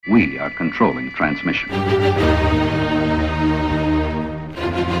We are controlling transmission.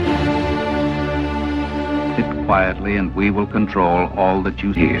 Sit quietly and we will control all that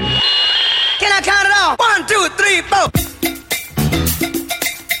you hear. Can I count it off? 1, 2, 3, 4.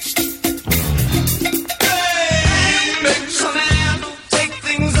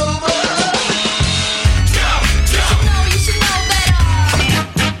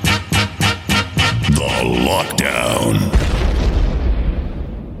 Lockdown.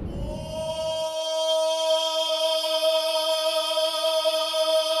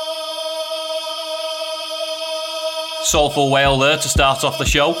 Soulful wail there to start off the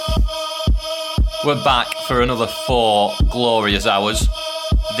show. We're back for another 4 glorious hours.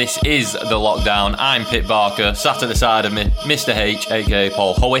 This is The Lockdown. I'm Pit Barker. Sat at the side of me, Mr. H, aka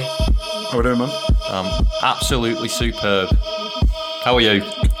Paul Hoey. How we doing, man? Absolutely superb. How are you?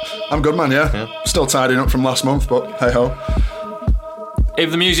 I'm good, man, yeah. Still tidying up from last month, but hey-ho.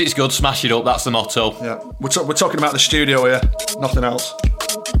 If the music's good, smash it up, that's the motto. Yeah, we're talking about the studio here, nothing else.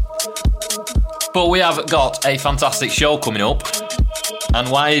 But we have got a fantastic show coming up. And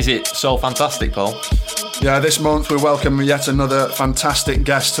why is it so fantastic, Paul? Yeah, this month we welcome yet another fantastic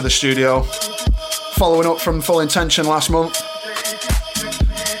guest to the studio. Following up from Full Intention last month,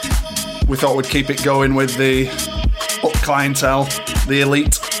 we thought we'd keep it going with the up clientele, the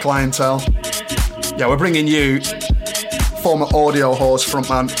elite clientele. Yeah, we're bringing you former Audio Horse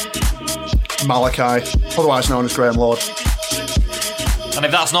frontman Malachi, otherwise known as Graham Lord. And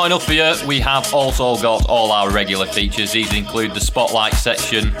if that's not enough for you, we have also got all our regular features. These include the Spotlight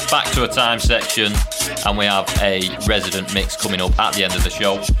section, Back to a Time section, and we have a resident mix coming up at the end of the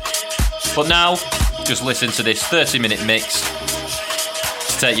show. But now, just listen to this 30-minute mix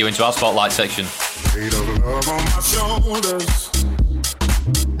to take you into our Spotlight section. Weight of love on my shoulders.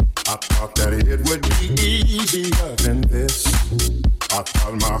 I thought that it would be easier than this. I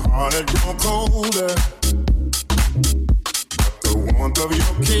thought my heart had grown colder. The warmth of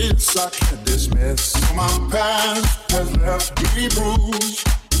your kiss I can't dismiss. My past has left me bruised.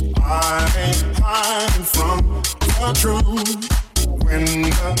 I ain't hiding from the truth. When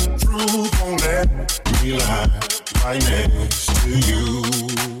the truth won't let me lie right next to you.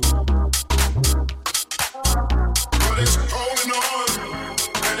 But it's holding on,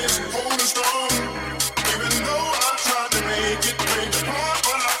 and it's holding strong. Even though I tried to make it break apart,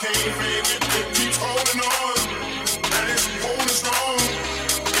 but I can't fake it. It keeps holding on. Strong,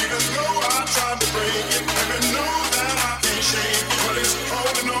 even though I tried to break it, even know that I can't shake it, but it's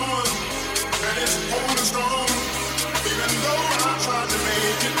holding on, and it's holding strong, even though I tried to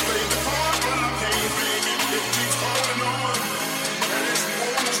make it, play the part, but I can't fake it, it keeps holding on, and it's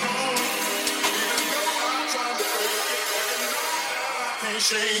holding strong, even though I tried to break it, even know that I can't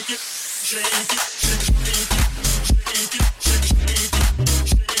shake it, shake it, shake it, shake it, shake it, shake it, shake it,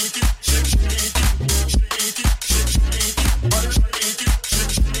 shake it, shake it, shake it.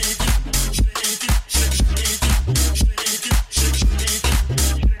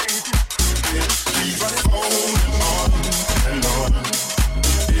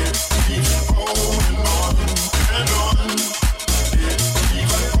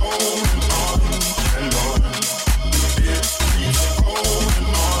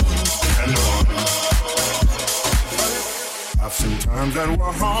 Times that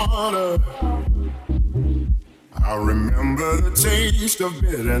were harder. I remember the taste of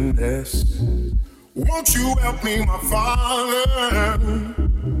bitterness. Won't you help me, my Father?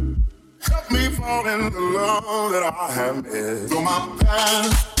 Help me fall in the love that I have missed. Though my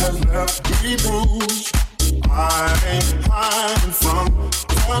past has left me bruised, I ain't hiding from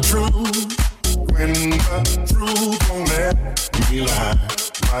the truth. When the truth won't let me lie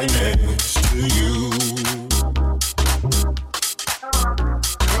right next to you.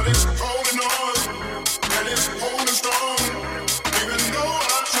 But it's holding on, and it's holding strong. Even though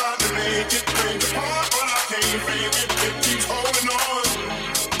I tried to make it break apart, but I can't fake it. It keeps holding on,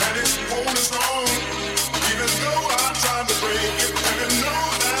 and it's holding strong. Even though I tried to break it, even know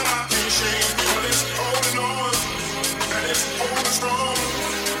that I can't shake it. But it's holding on, and it's holding strong.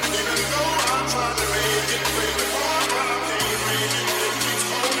 Even though I tried to make it break apart, but I can't fake it. It keeps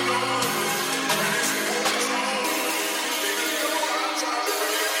holding on, and it's holding strong. Even though I tried to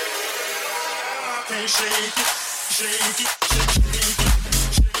break it, I can't shake it, shake it, shake it,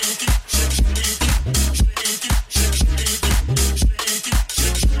 shake it, shake it, shake it, shake it, shake it, shake it, shake it, shake it, shake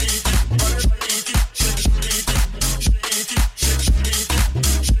it, shake it,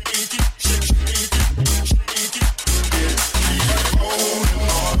 shake it, shake it, shake it. It keeps holding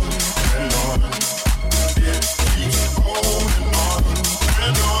on and on. It keeps holding on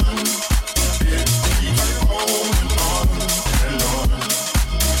and on. It keeps holding on and on.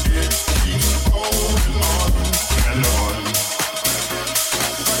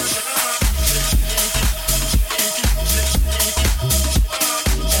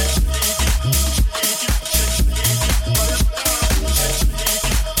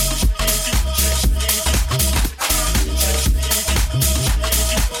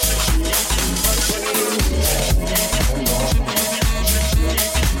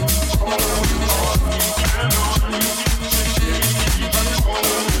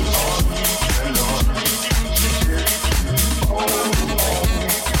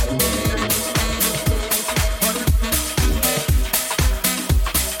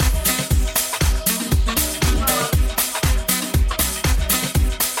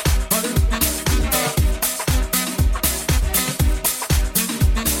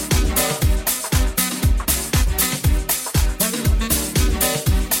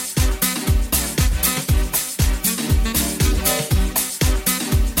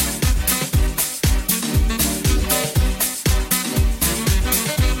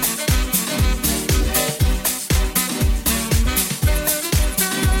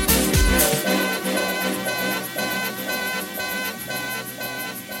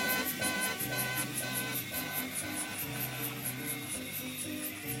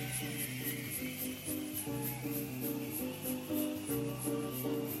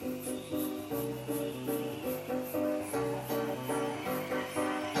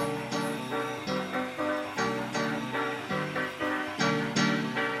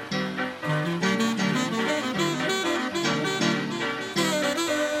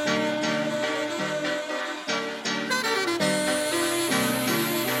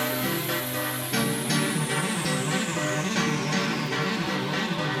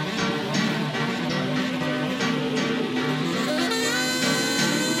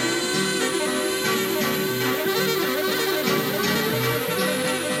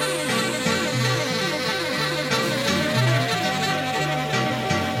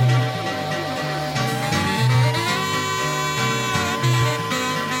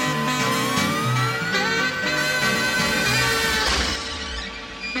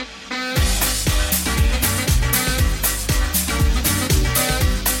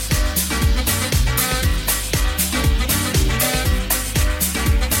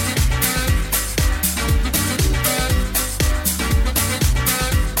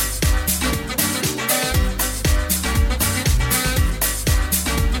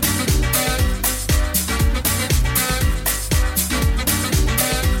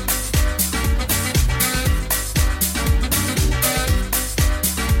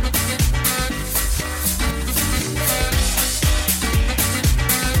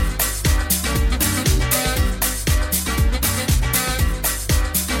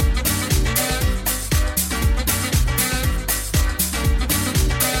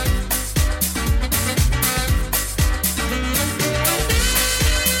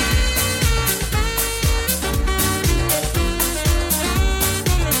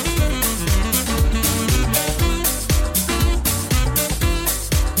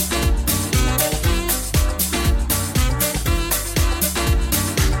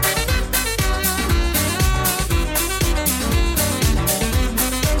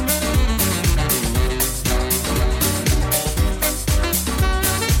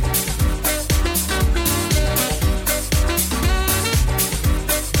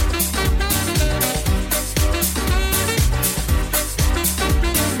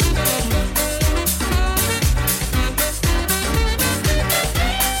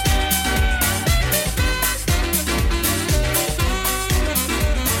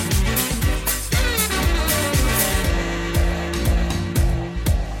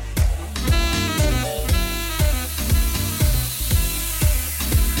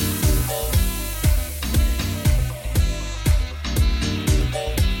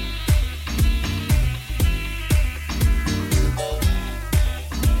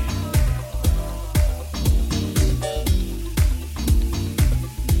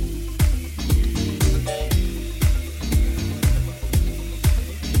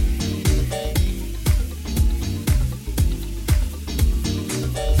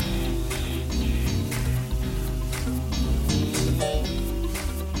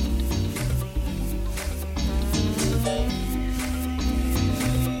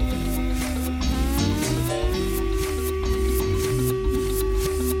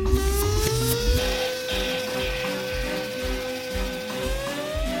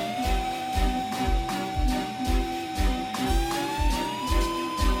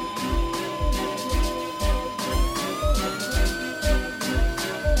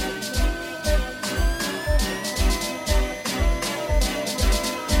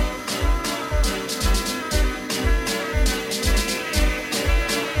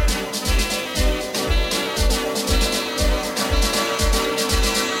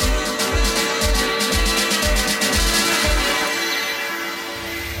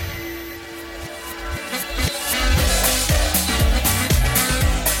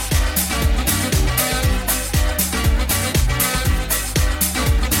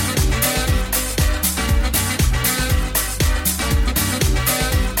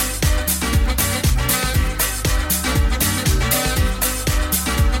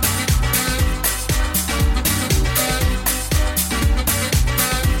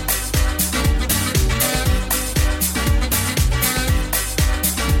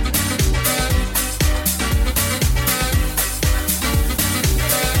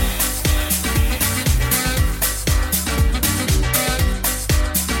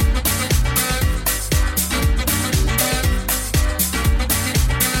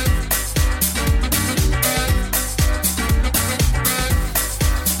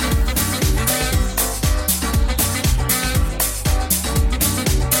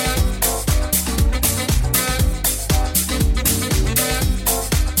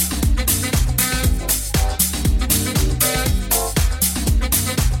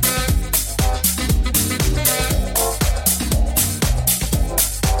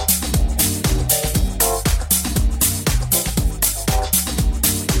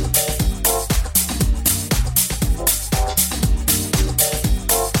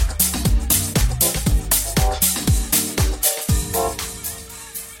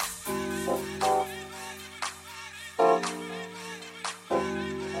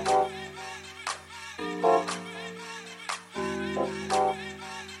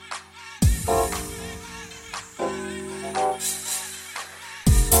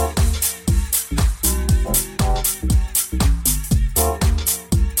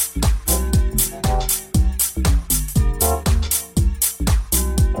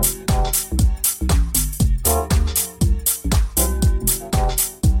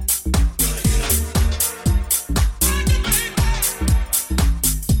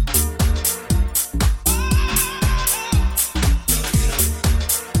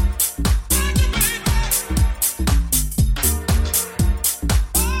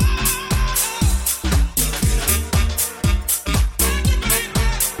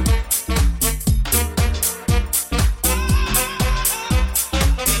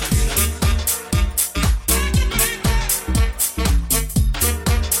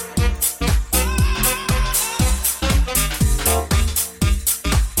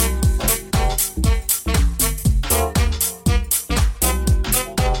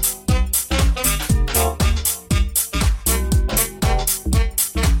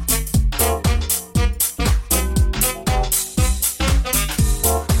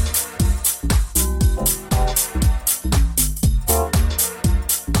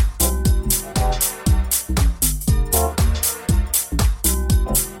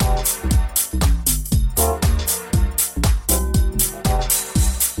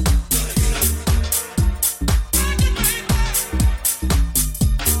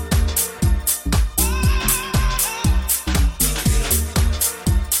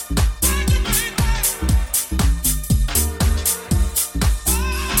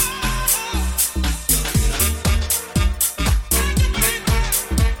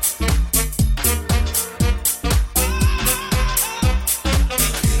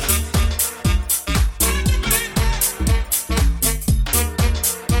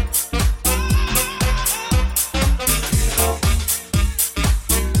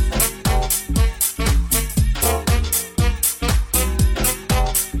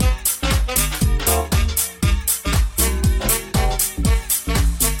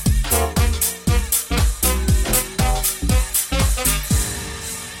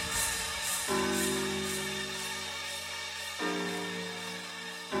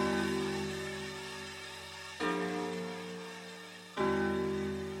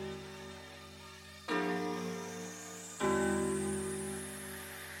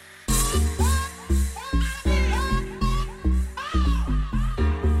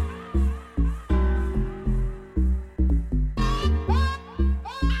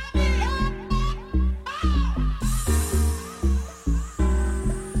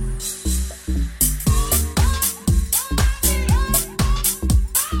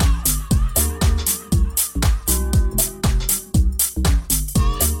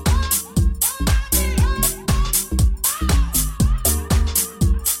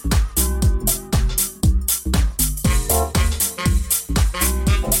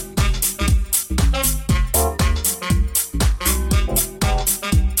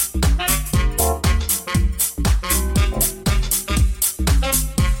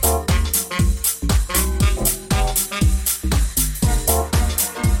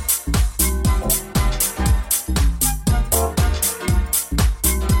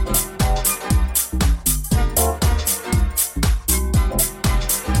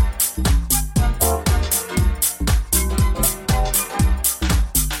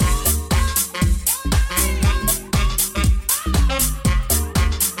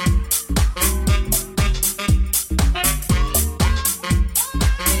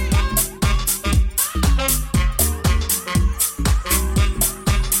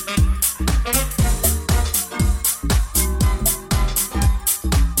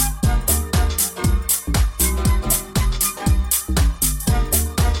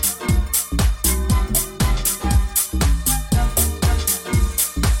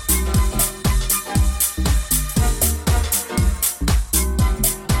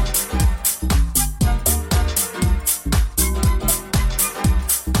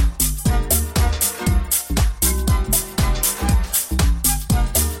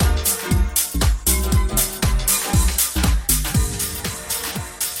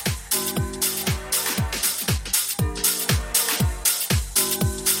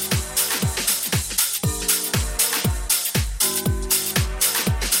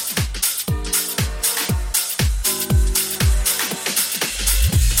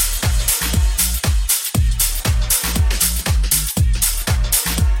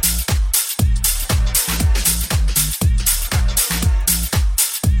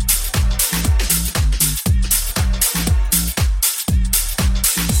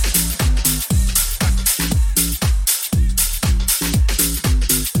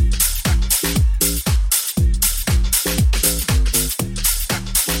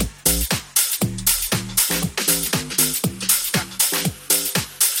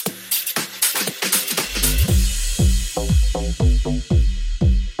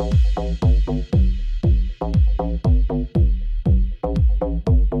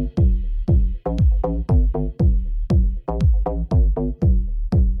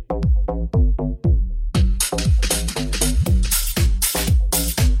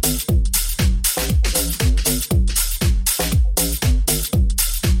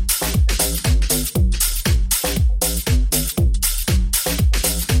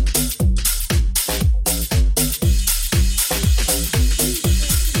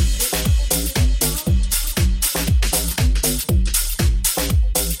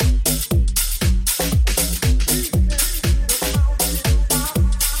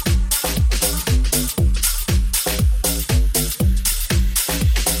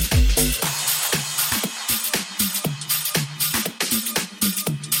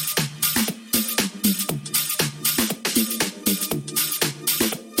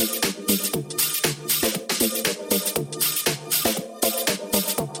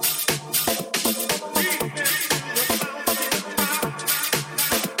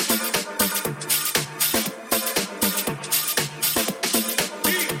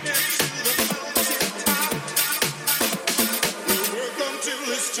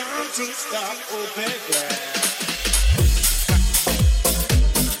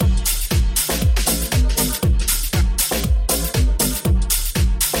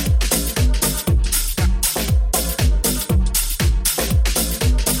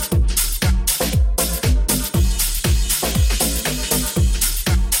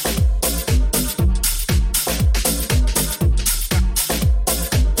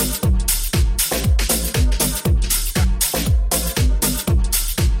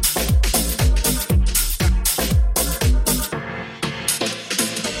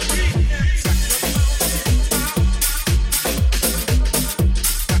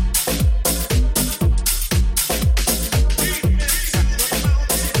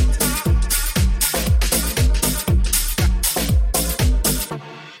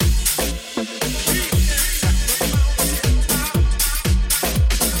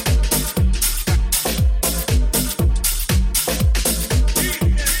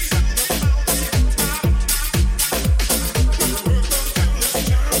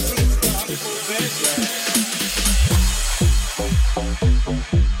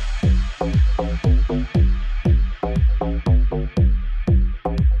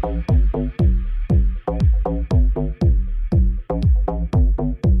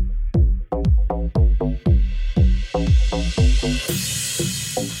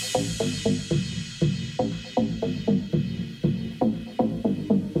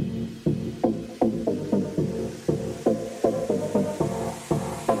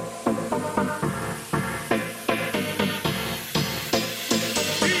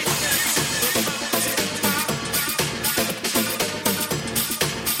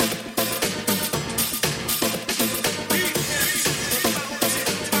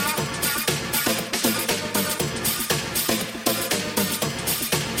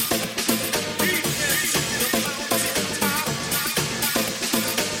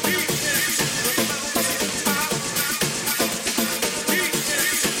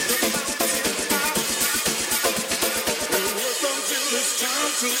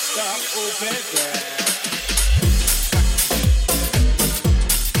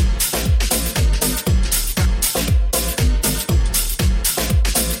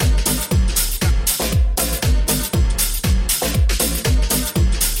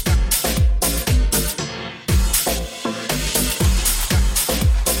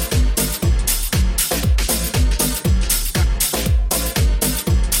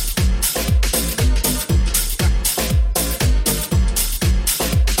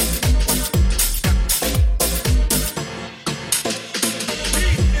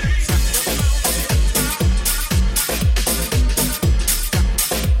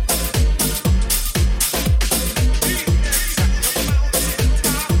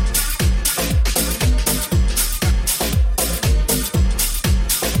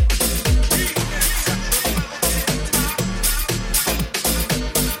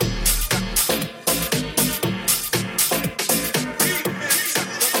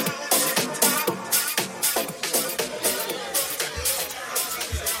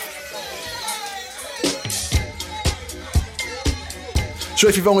 So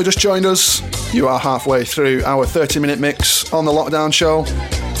if you've only just joined us, you are halfway through our 30-minute mix on the Lockdown Show.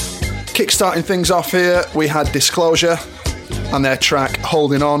 Kickstarting things off here, we had Disclosure and their track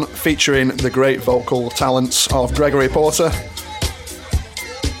Holding On, featuring the great vocal talents of Gregory Porter.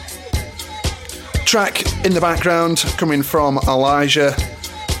 Track in the background coming from Elijah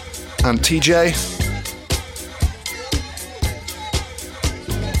and TJ.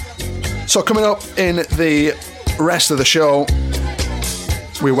 So coming up in the rest of the show,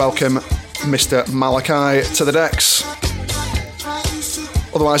 we welcome Mr. Malachi to the decks,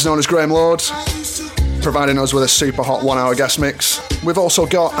 otherwise known as Graham Lord, providing us with a super hot 1 hour guest mix. We've also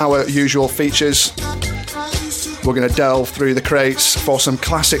got our usual features. We're going to delve through the crates for some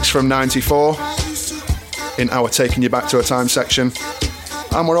classics from '94 in our Taking You Back to a Time section.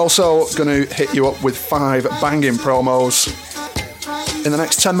 And we're also going to hit you up with 5 banging promos in the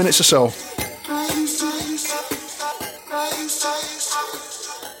next 10 minutes or so.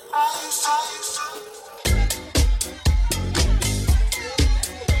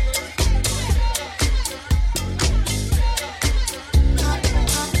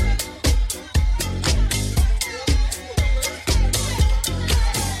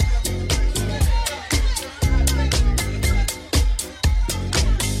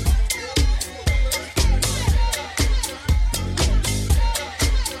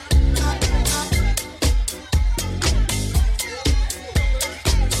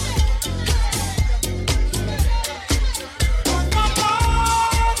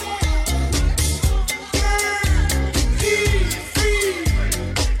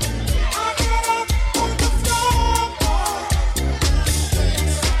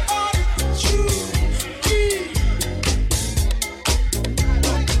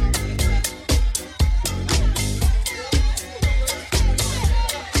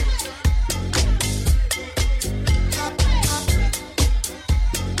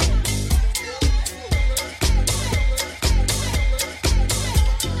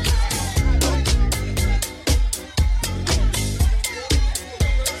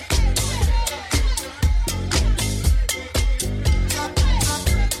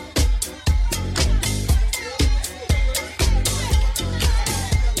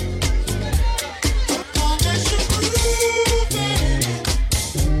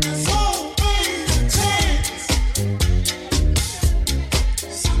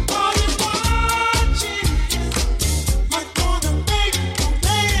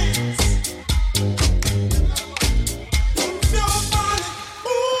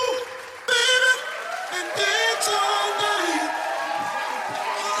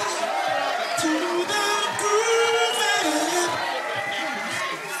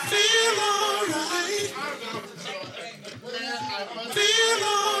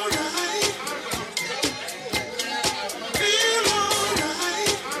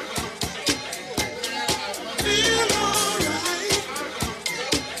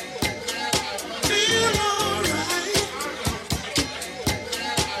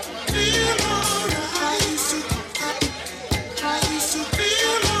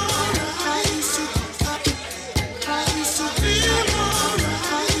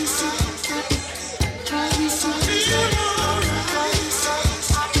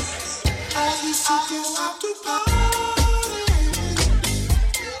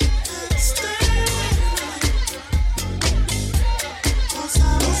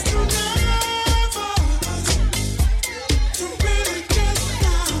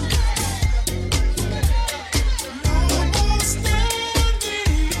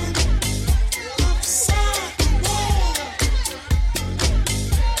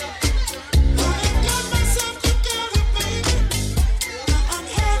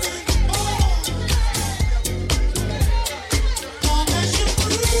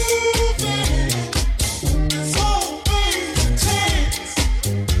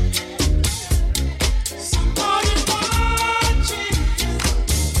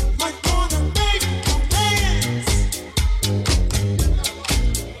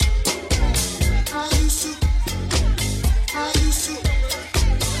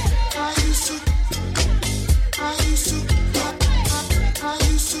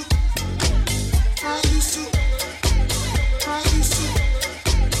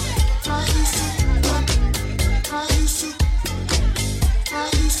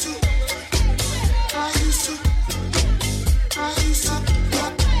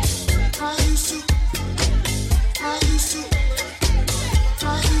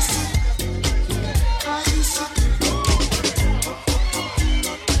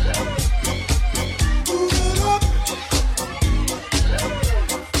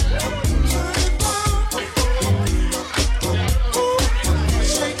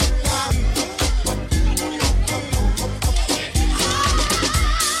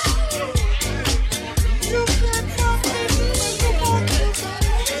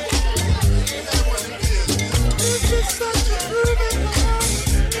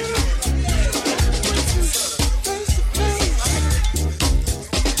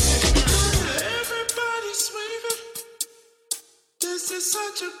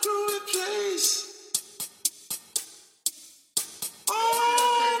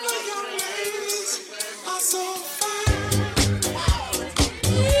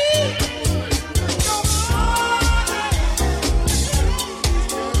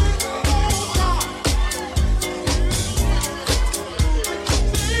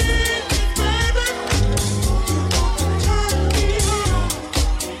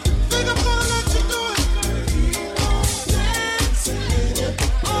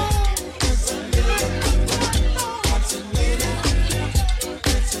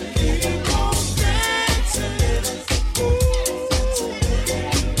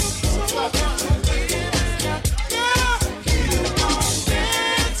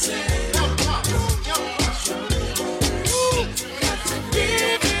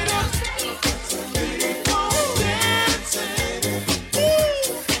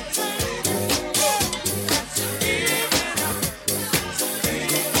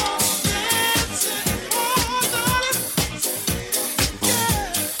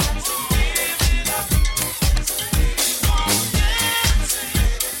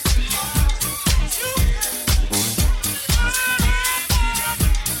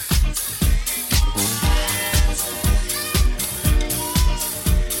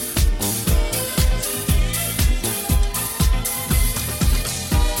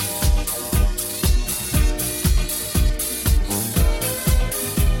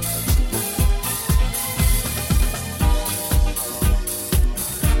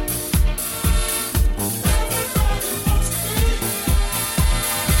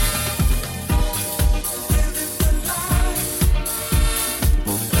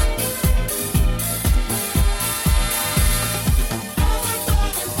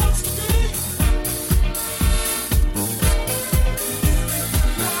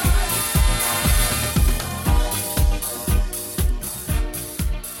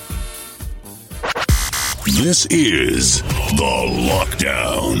 This is The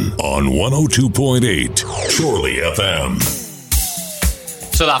Lockdown on 102.8 Chorley FM.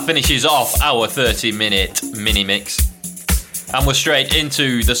 So that finishes off our 30-minute mini-mix. And we're straight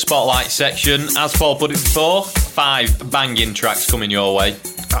into the Spotlight section. As Paul put it before, 5 banging tracks coming your way.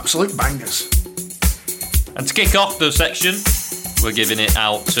 Absolute bangers. And to kick off the section, we're giving it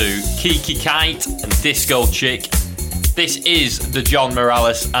out to Kiki Kite and Disco Chick. This is the John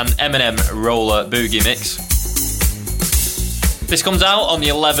Morales and Eminem Roller Boogie Mix. This comes out on the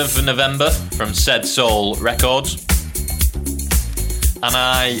 11th of November from Said Soul Records. And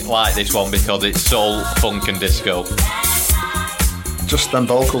I like this one because it's soul, funk and disco. Just them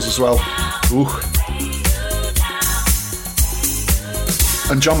vocals as well. Ooh.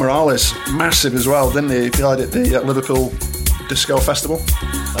 And John Morales, massive as well, didn't he? He played at the Liverpool Disco Festival.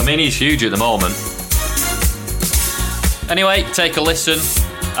 I mean, he's huge at the moment. Anyway, take a listen.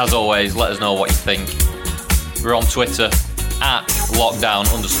 As always, let us know what you think. We're on Twitter at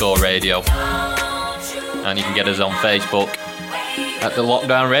lockdown_radio. And you can get us on Facebook at the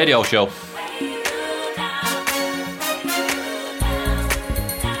Lockdown Radio Show.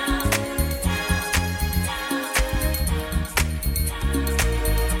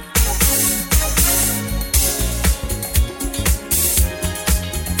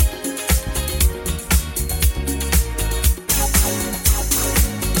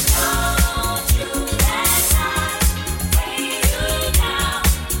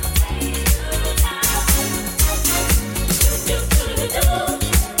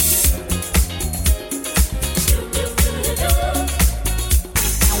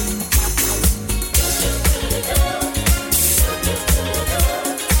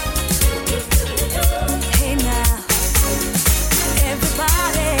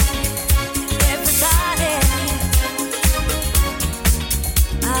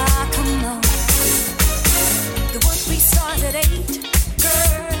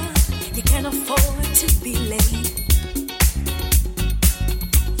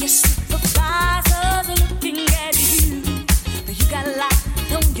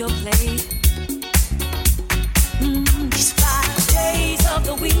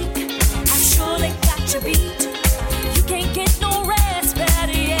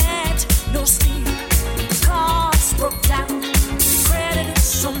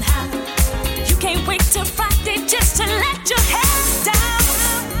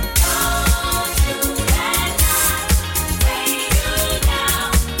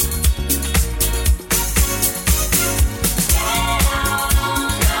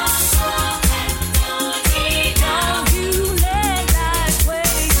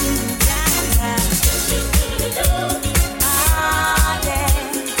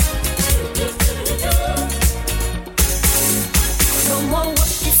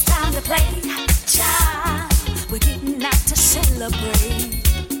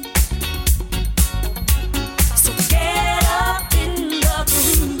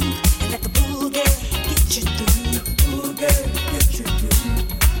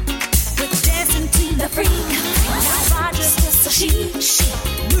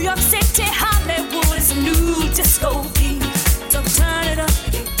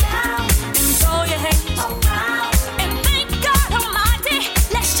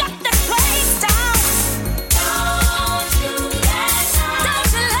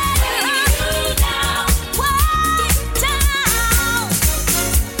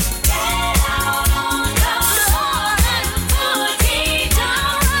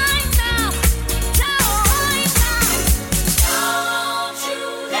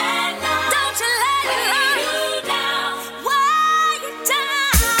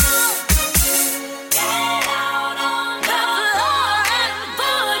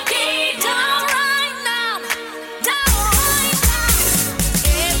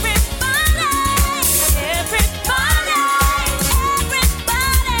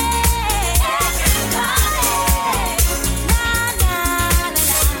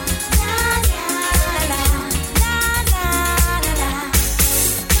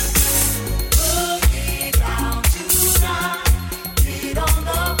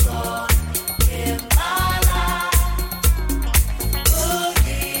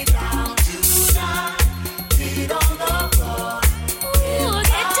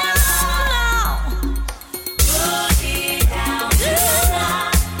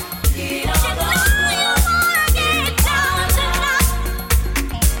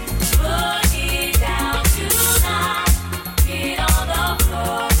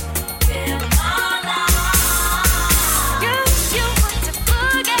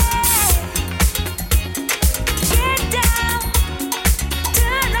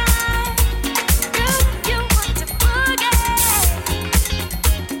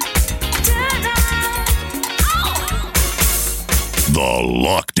 The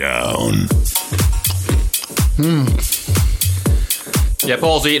Lockdown. Yeah,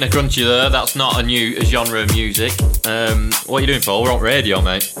 Paul's eating a crunchy there. That's not a new genre of music. What are you doing, Paul? We're on radio,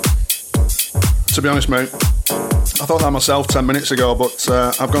 mate. To be honest, mate, I thought that myself 10 minutes ago, but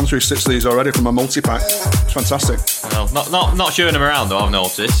I've gone through 6 of these already from my multi-pack. It's fantastic. Well, not showing them around, though, I've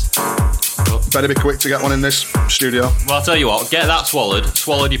noticed. Better be quick to get one in this studio. Well, I'll tell you what, get that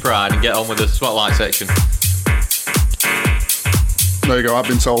swallowed your pride, and get on with the spotlight section. There you go, I've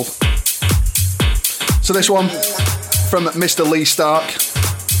been told. So this one, from Mr. Lee Stark.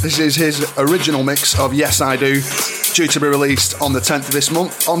 This is his original mix of Yes I Do, due to be released on the 10th of this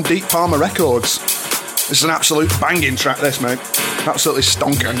month on Deep Palmer Records. This is an absolute banging track, this, mate. Absolutely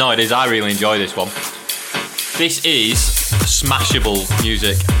stonker. No, it is. I really enjoy this one. This is smashable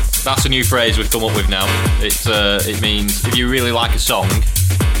music. That's a new phrase we've come up with now. It means if you really like a song,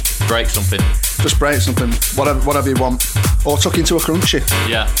 break something. Just break something, whatever you want. Or tuck into a crunchy.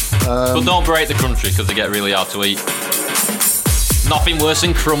 Yeah. But don't break the crunchy because they get really hard to eat. Nothing worse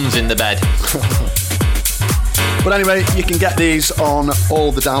than crumbs in the bed. But anyway, you can get these on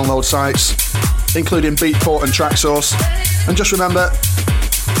all the download sites, including Beatport and Traxsource. And just remember,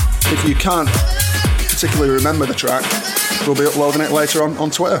 if you can't particularly remember the track, we'll be uploading it later on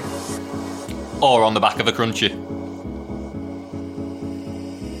Twitter. Or on the back of a crunchy.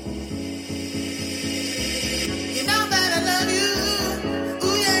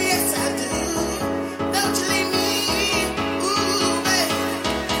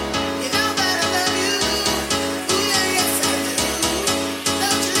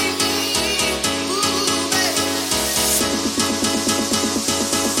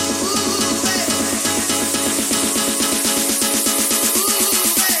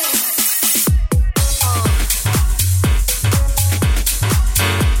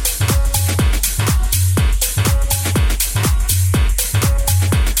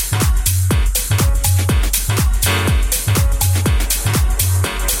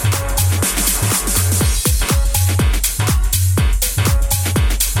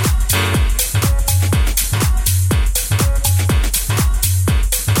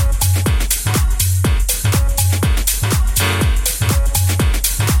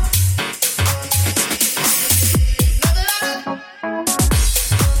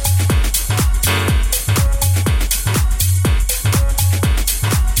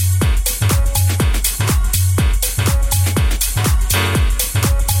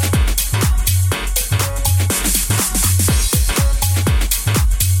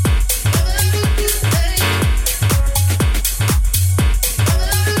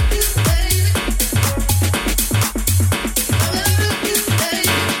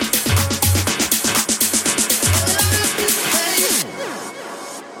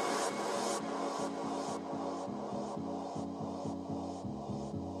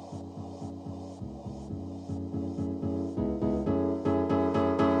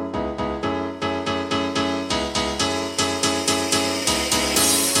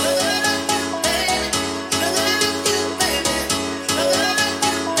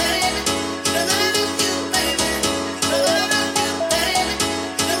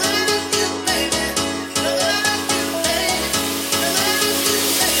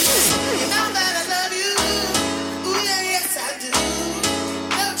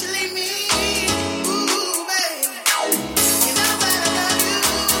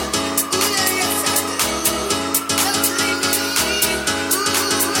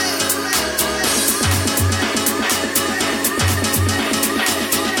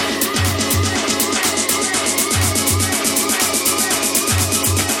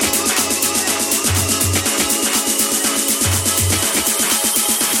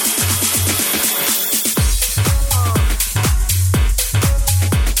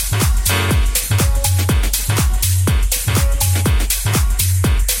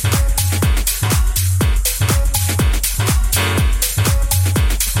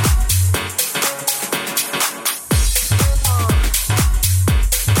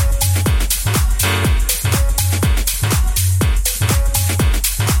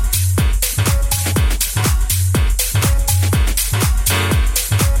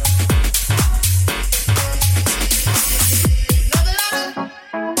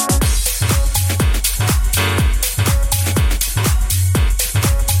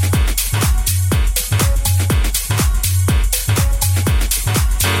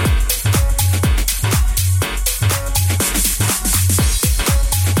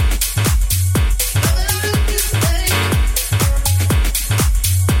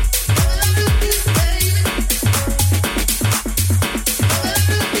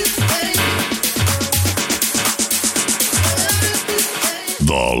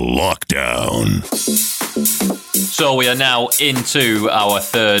 Lockdown. So we are now into our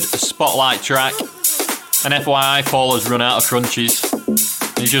third spotlight track. And FYI, Paul has run out of crunchies.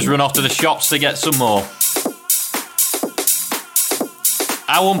 He's just run off to the shops to get some more.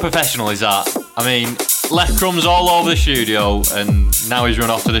 How unprofessional is that? I mean, left crumbs all over the studio and now he's run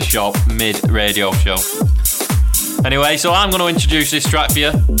off to the shop mid-radio show. Anyway, so I'm going to introduce this track for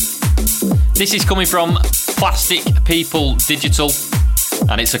you. This is coming from Plastic People Digital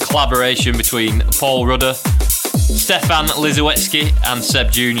and it's a collaboration between Paul Rudder, Stefan Lizowetsky and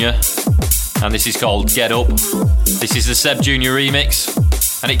Seb Jr. And this is called Get Up. This is the Seb Jr. remix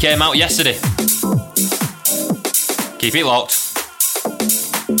and it came out yesterday. Keep it locked.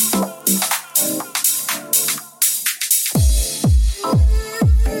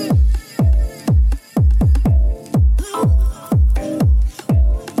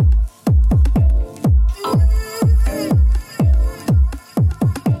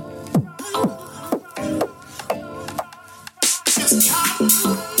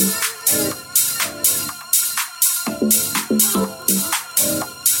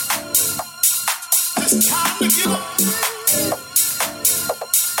 It's time to get up.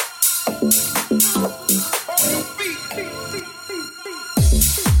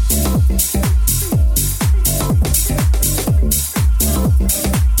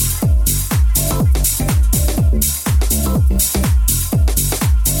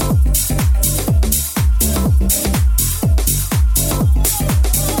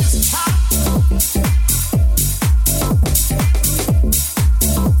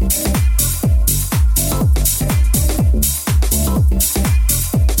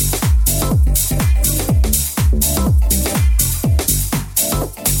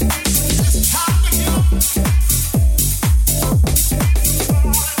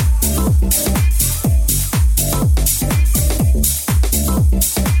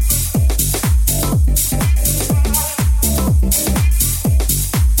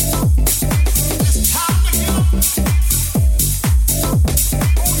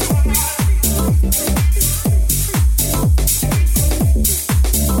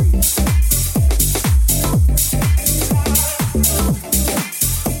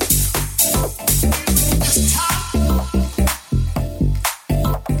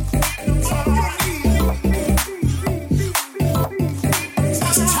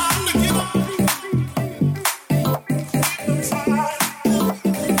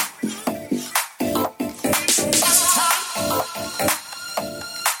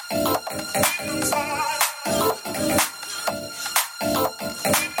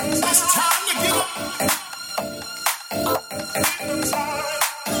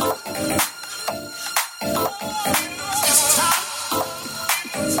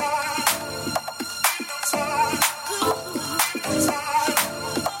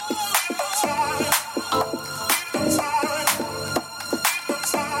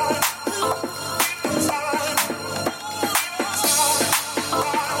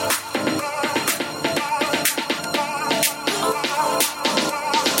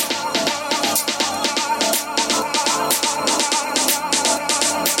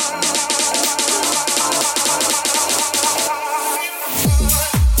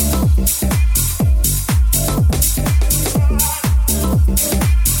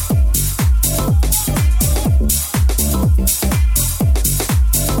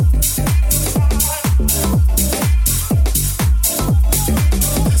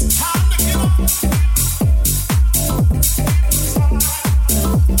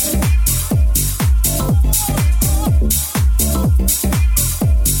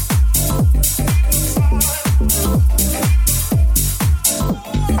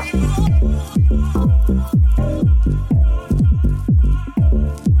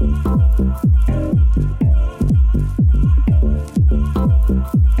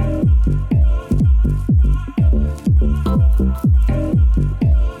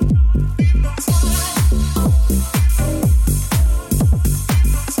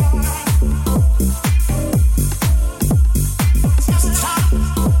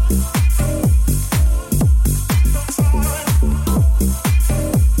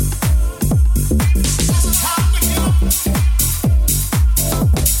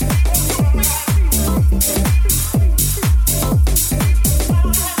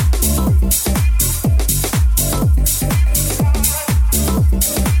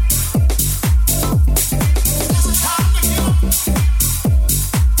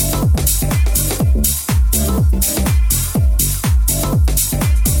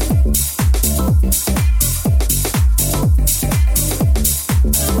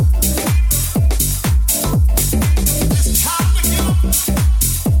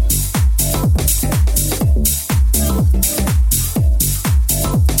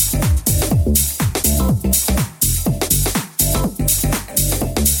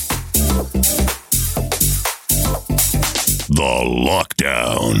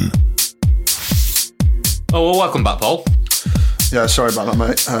 Lockdown. Oh, well, welcome back, Paul. Yeah, sorry about that,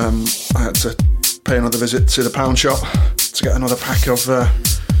 mate. I had to pay another visit to the pound shop to get another pack of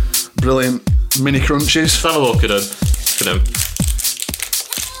brilliant mini crunchies. Let's have a look at them.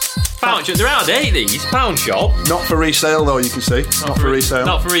 Pound shop, they're out of date, these. Pound shop. Not for resale, though, you can see. Not for resale.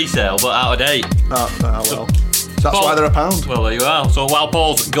 Not for resale, but out of date. Oh, well. That's Paul, why they're £1. Well, there you are. So while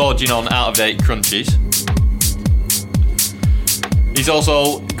Paul's gorging on out-of-date crunchies, he's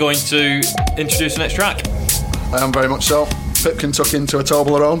also going to introduce the next track. I am very much so. Pipkin tuck into a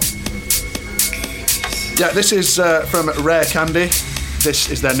Toblerone. Yeah, this is from Rare Candy.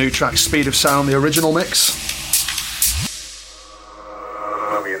 This is their new track, Speed of Sound, the original mix.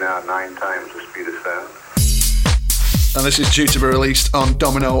 You're now 9 times the speed of sound. And this is due to be released on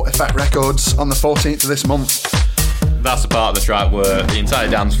Domino Effect Records on the 14th of this month. That's the part of the track where the entire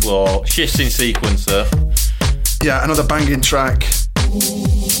dance floor shifts in sequencer. Yeah, another banging track.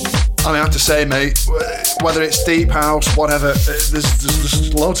 I have to say, mate, whether it's deep house, whatever,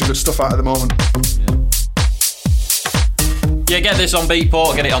 there's loads of good stuff out at the moment. Yeah, get this on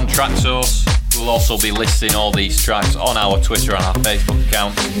Beatport, get it on Traxsource. We'll also be listing all these tracks on our Twitter and our Facebook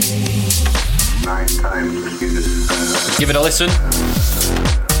account. 9 times the speed of sound. Give it a listen.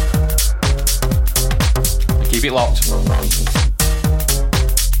 And keep it locked.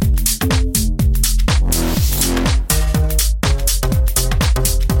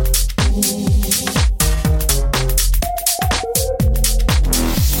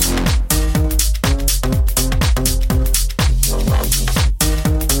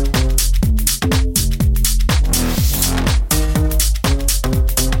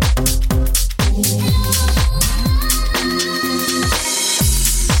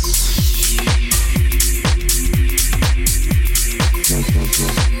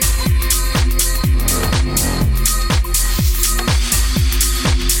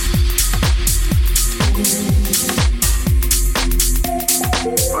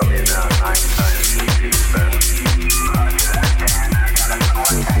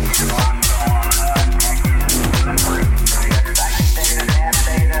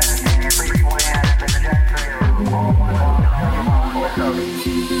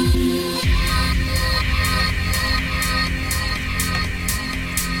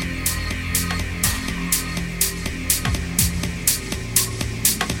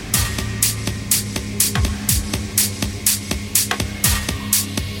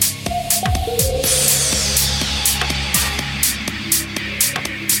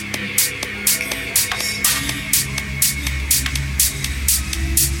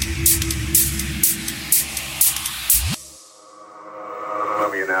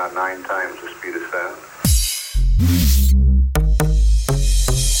 You're now 9 times the speed of sound.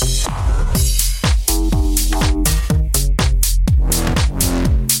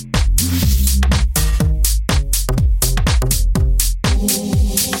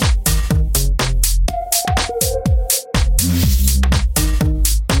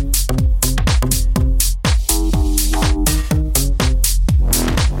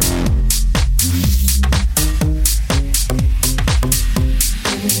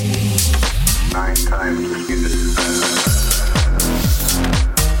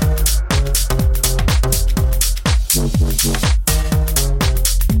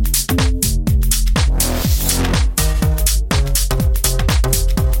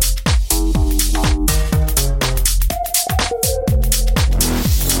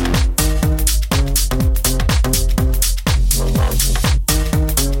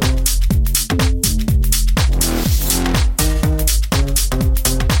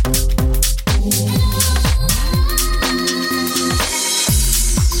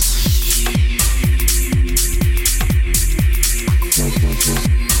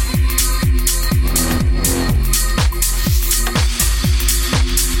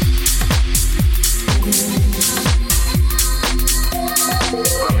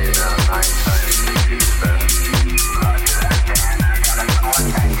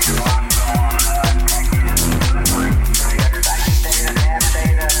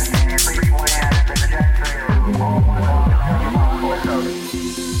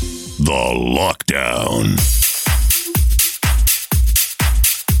 Lockdown.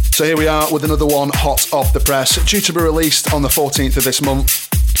 So here we are with another one hot off the press, due to be released on the 14th of this month.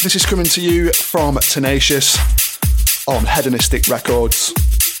 This is coming to you from Tenacious on Hedonistic Records.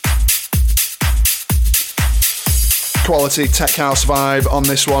 Quality tech house vibe on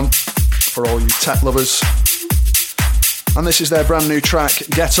this one for all you tech lovers. And this is their brand new track,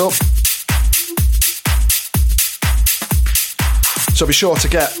 Get Up. So be sure to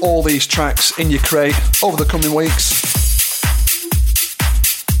get all these tracks in your crate over the coming weeks.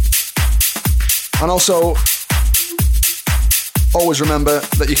 And also, always remember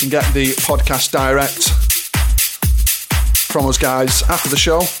that you can get the podcast direct from us guys after the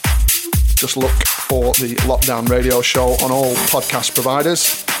show. Just look for the Lockdown Radio Show on all podcast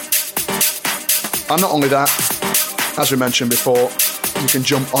providers. And not only that, as we mentioned before, you can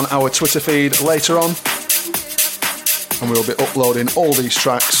jump on our Twitter feed later on, and we'll be uploading all these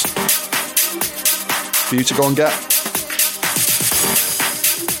tracks for you to go and get.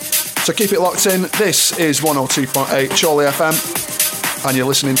 So keep it locked in. This is 102.8 Chorley FM, and you're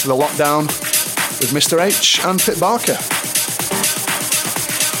listening to The Lockdown with Mr. H and Pit Barker.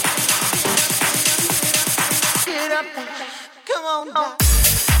 Get up, come on.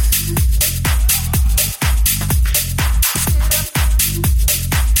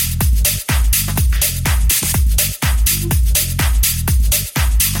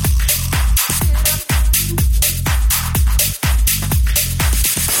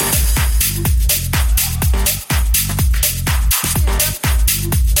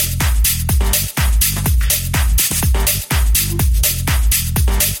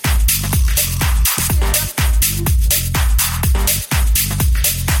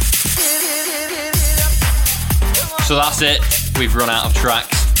 So that's it. We've run out of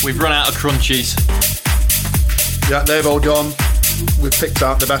tracks. We've run out of crunchies. Yeah, they've all gone. We've picked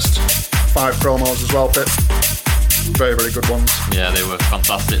out the best 5 promos as well, Pip. Very, very good ones. Yeah, they were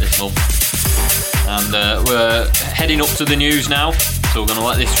fantastic this month. And we're heading up to the news now, so we're going to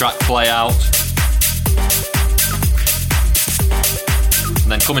let this track play out. And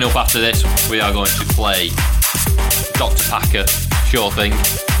then coming up after this, we are going to play Dr. Packer, Sure Thing.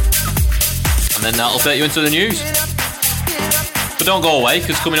 And then that'll take you into the news. But don't go away,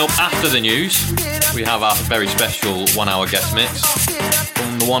 because coming up after the news, we have our very special 1 hour guest mix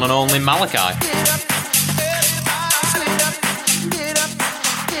from the one and only Malachi.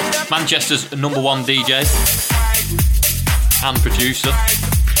 Manchester's #1 DJ and producer.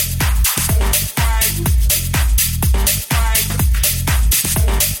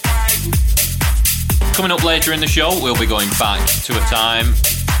 Coming up later in the show, we'll be going back to a time.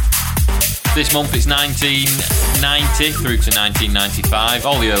 This month it's 1990 through to 1995,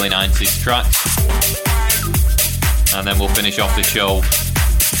 all the early 90s tracks. And then we'll finish off the show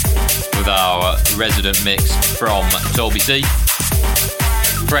with our resident mix from Toby C.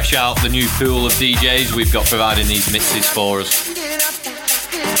 Fresh out the new pool of DJs we've got providing these mixes for us.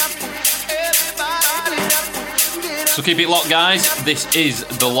 So keep it locked, guys. This is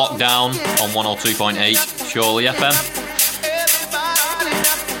The Lockdown on 102.8 Chorley FM.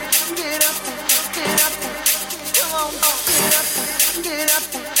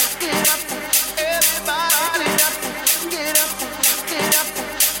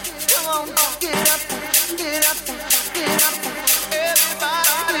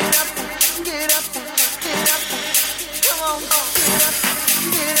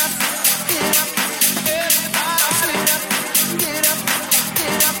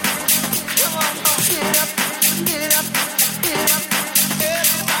 Get up.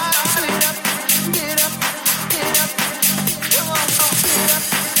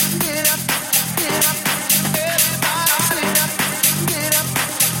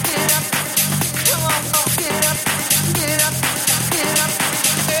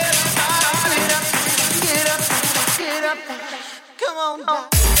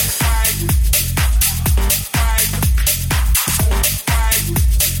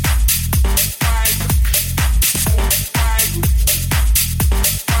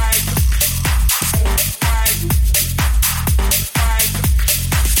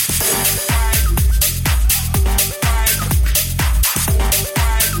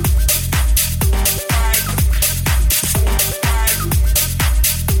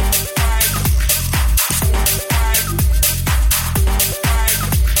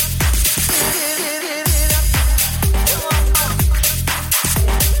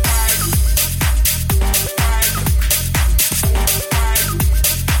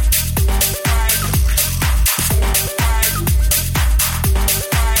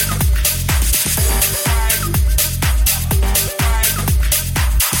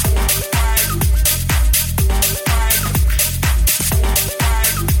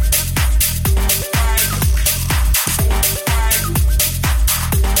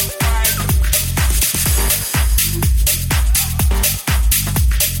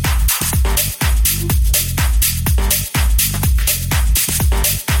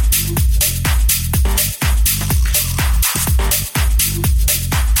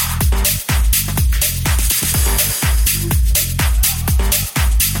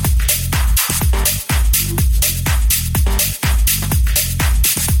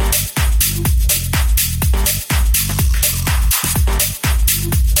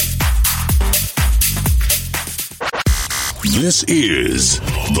 This is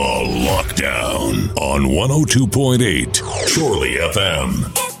The Lockdown on 102.8 Chorley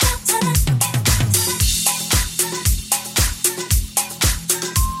FM.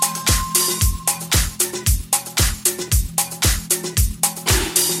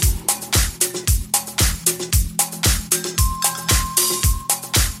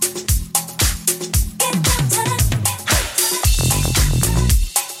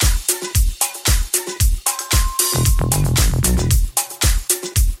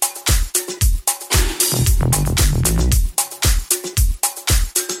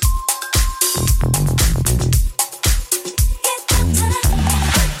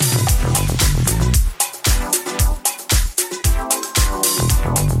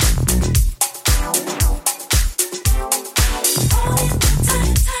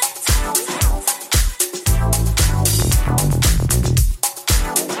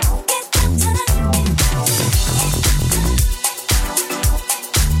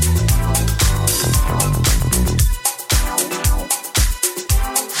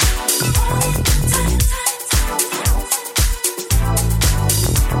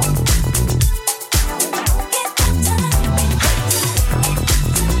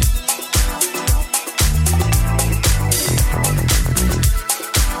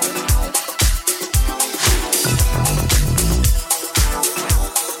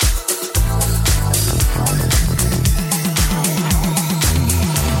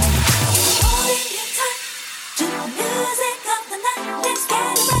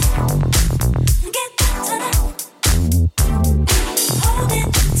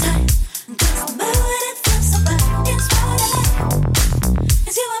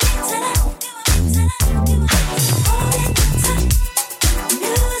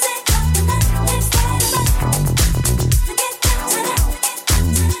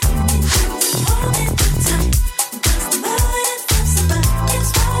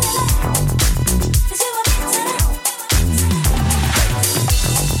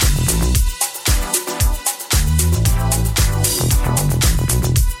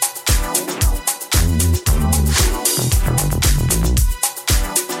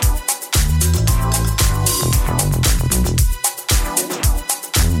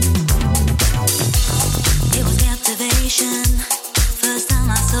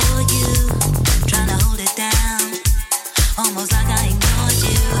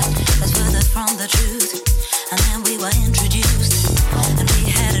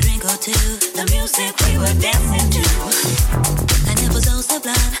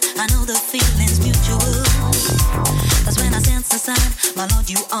 My Lord,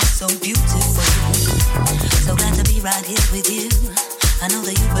 you are so beautiful. So glad to be right here with you. I know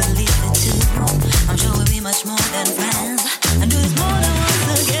that you believe it too. I'm sure we'll be much more than friends.